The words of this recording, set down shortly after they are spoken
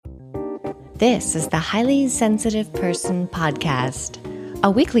This is the Highly Sensitive Person Podcast, a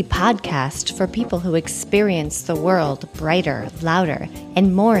weekly podcast for people who experience the world brighter, louder,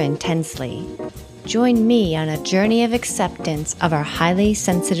 and more intensely. Join me on a journey of acceptance of our highly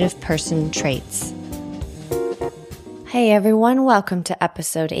sensitive person traits. Hey everyone, welcome to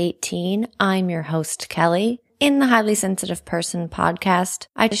episode 18. I'm your host, Kelly. In the Highly Sensitive Person podcast,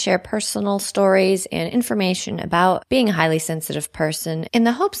 I share personal stories and information about being a highly sensitive person in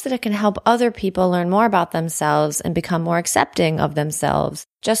the hopes that it can help other people learn more about themselves and become more accepting of themselves,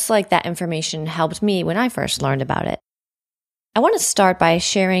 just like that information helped me when I first learned about it. I want to start by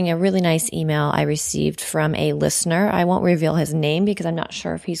sharing a really nice email I received from a listener. I won't reveal his name because I'm not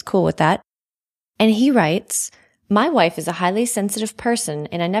sure if he's cool with that. And he writes, "My wife is a highly sensitive person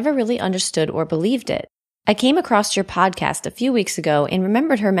and I never really understood or believed it. I came across your podcast a few weeks ago and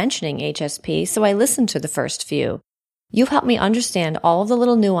remembered her mentioning HSP, so I listened to the first few. You've helped me understand all of the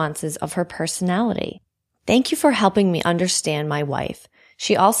little nuances of her personality. Thank you for helping me understand my wife.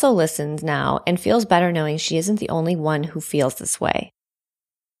 She also listens now and feels better knowing she isn't the only one who feels this way."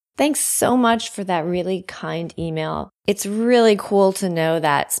 Thanks so much for that really kind email. It's really cool to know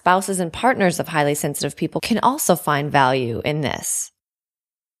that spouses and partners of highly sensitive people can also find value in this.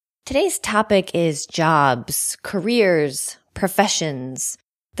 Today's topic is jobs, careers, professions.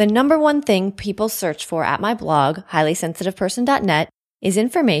 The number one thing people search for at my blog, highlysensitiveperson.net, is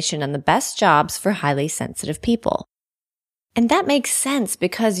information on the best jobs for highly sensitive people. And that makes sense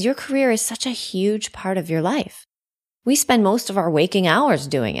because your career is such a huge part of your life. We spend most of our waking hours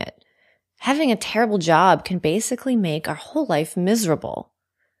doing it. Having a terrible job can basically make our whole life miserable.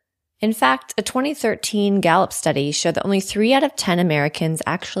 In fact, a 2013 Gallup study showed that only 3 out of 10 Americans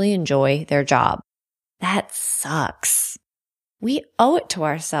actually enjoy their job. That sucks. We owe it to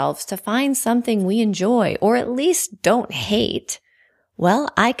ourselves to find something we enjoy or at least don't hate. Well,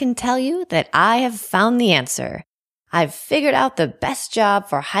 I can tell you that I have found the answer. I've figured out the best job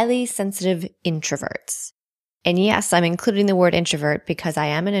for highly sensitive introverts. And yes, I'm including the word introvert because I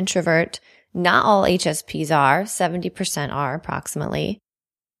am an introvert. Not all HSPs are, 70% are approximately.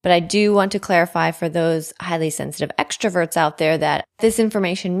 But I do want to clarify for those highly sensitive extroverts out there that this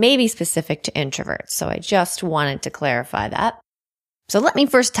information may be specific to introverts. So I just wanted to clarify that. So let me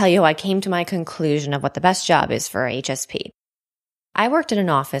first tell you how I came to my conclusion of what the best job is for a HSP. I worked in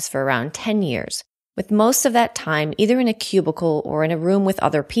an office for around 10 years, with most of that time either in a cubicle or in a room with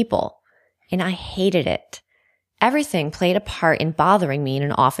other people. And I hated it. Everything played a part in bothering me in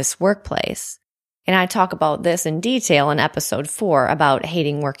an office workplace. And I talk about this in detail in episode 4 about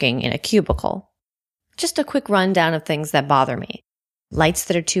hating working in a cubicle. Just a quick rundown of things that bother me. Lights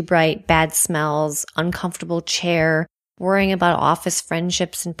that are too bright, bad smells, uncomfortable chair, worrying about office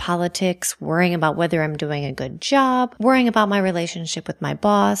friendships and politics, worrying about whether I'm doing a good job, worrying about my relationship with my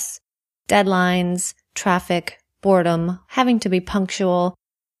boss, deadlines, traffic, boredom, having to be punctual,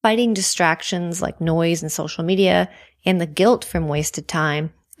 fighting distractions like noise and social media, and the guilt from wasted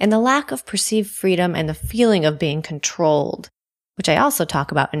time, and the lack of perceived freedom and the feeling of being controlled, which I also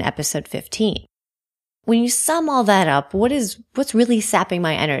talk about in episode 15. When you sum all that up, what's really sapping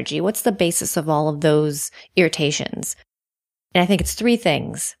my energy? What's the basis of all of those irritations? And I think it's 3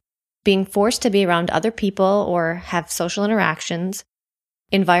 things: being forced to be around other people or have social interactions,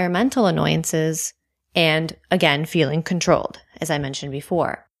 environmental annoyances, and again, feeling controlled, as I mentioned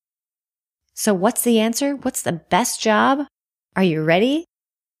before. So what's the answer? What's the best job? Are you ready?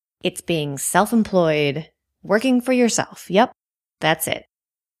 It's being self-employed, working for yourself. Yep, that's it.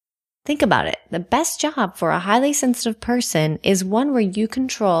 Think about it. The best job for a highly sensitive person is one where you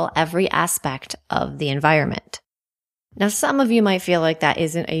control every aspect of the environment. Now, some of you might feel like that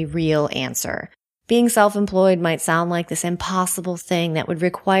isn't a real answer. Being self-employed might sound like this impossible thing that would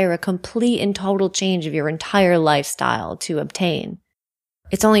require a complete and total change of your entire lifestyle to obtain.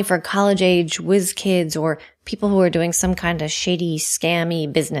 It's only for college-age whiz kids or people who are doing some kind of shady,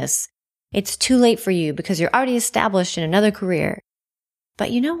 scammy business. It's too late for you because you're already established in another career.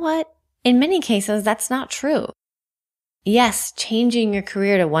 But you know what? In many cases, that's not true. Yes, changing your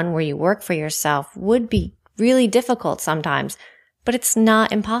career to one where you work for yourself would be really difficult sometimes, but it's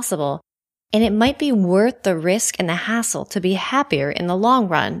not impossible. And it might be worth the risk and the hassle to be happier in the long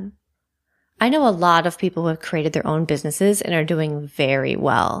run. I know a lot of people who have created their own businesses and are doing very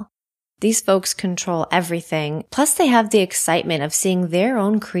well. These folks control everything, plus they have the excitement of seeing their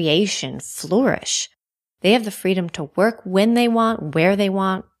own creation flourish. They have the freedom to work when they want, where they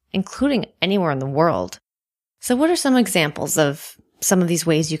want, including anywhere in the world. So what are some examples of some of these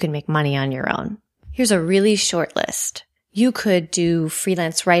ways you can make money on your own? Here's a really short list. You could do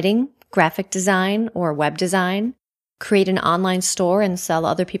freelance writing, graphic design, or web design, create an online store and sell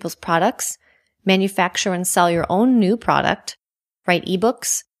other people's products, manufacture and sell your own new product, write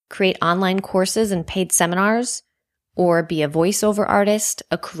ebooks, create online courses and paid seminars, or be a voiceover artist,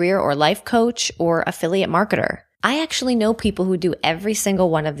 a career or life coach, or affiliate marketer. I actually know people who do every single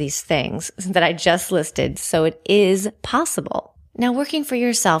one of these things that I just listed, so it is possible. Now, working for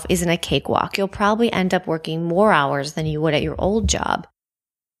yourself isn't a cakewalk. You'll probably end up working more hours than you would at your old job.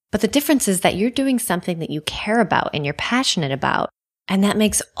 But the difference is that you're doing something that you care about and you're passionate about, and that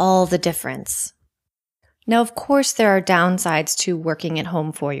makes all the difference. Now, of course, there are downsides to working at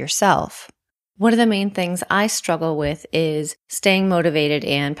home for yourself. One of the main things I struggle with is staying motivated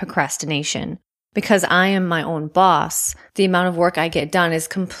and procrastination. Because I am my own boss, the amount of work I get done is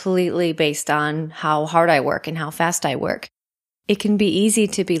completely based on how hard I work and how fast I work. It can be easy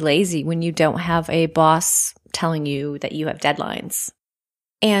to be lazy when you don't have a boss telling you that you have deadlines.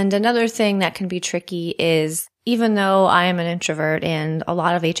 And another thing that can be tricky is, even though I am an introvert and a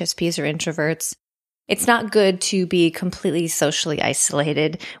lot of HSPs are introverts, it's not good to be completely socially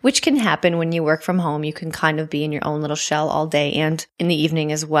isolated, which can happen when you work from home. You can kind of be in your own little shell all day and in the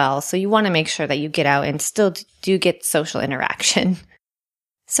evening as well. So you want to make sure that you get out and still do get social interaction.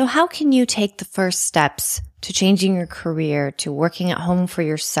 So how can you take the first steps to changing your career to working at home for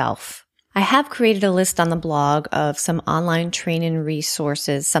yourself? I have created a list on the blog of some online training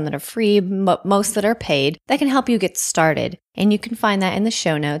resources, some that are free, but most that are paid, that can help you get started. And you can find that in the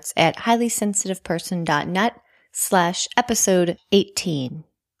show notes at highlysensitiveperson.net/episode 18.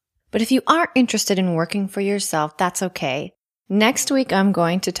 But if you aren't interested in working for yourself, that's okay. Next week, I'm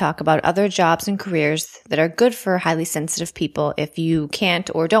going to talk about other jobs and careers that are good for highly sensitive people if you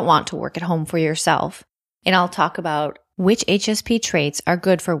can't or don't want to work at home for yourself. And I'll talk about which HSP traits are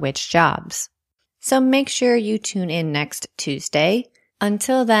good for which jobs. So make sure you tune in next Tuesday.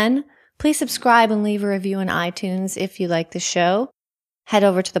 Until then, please subscribe and leave a review on iTunes if you like the show. Head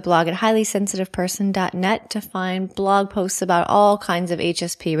over to the blog at highlysensitiveperson.net to find blog posts about all kinds of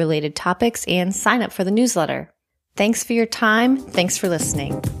HSP related topics and sign up for the newsletter. Thanks for your time. Thanks for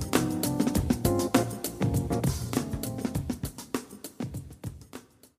listening.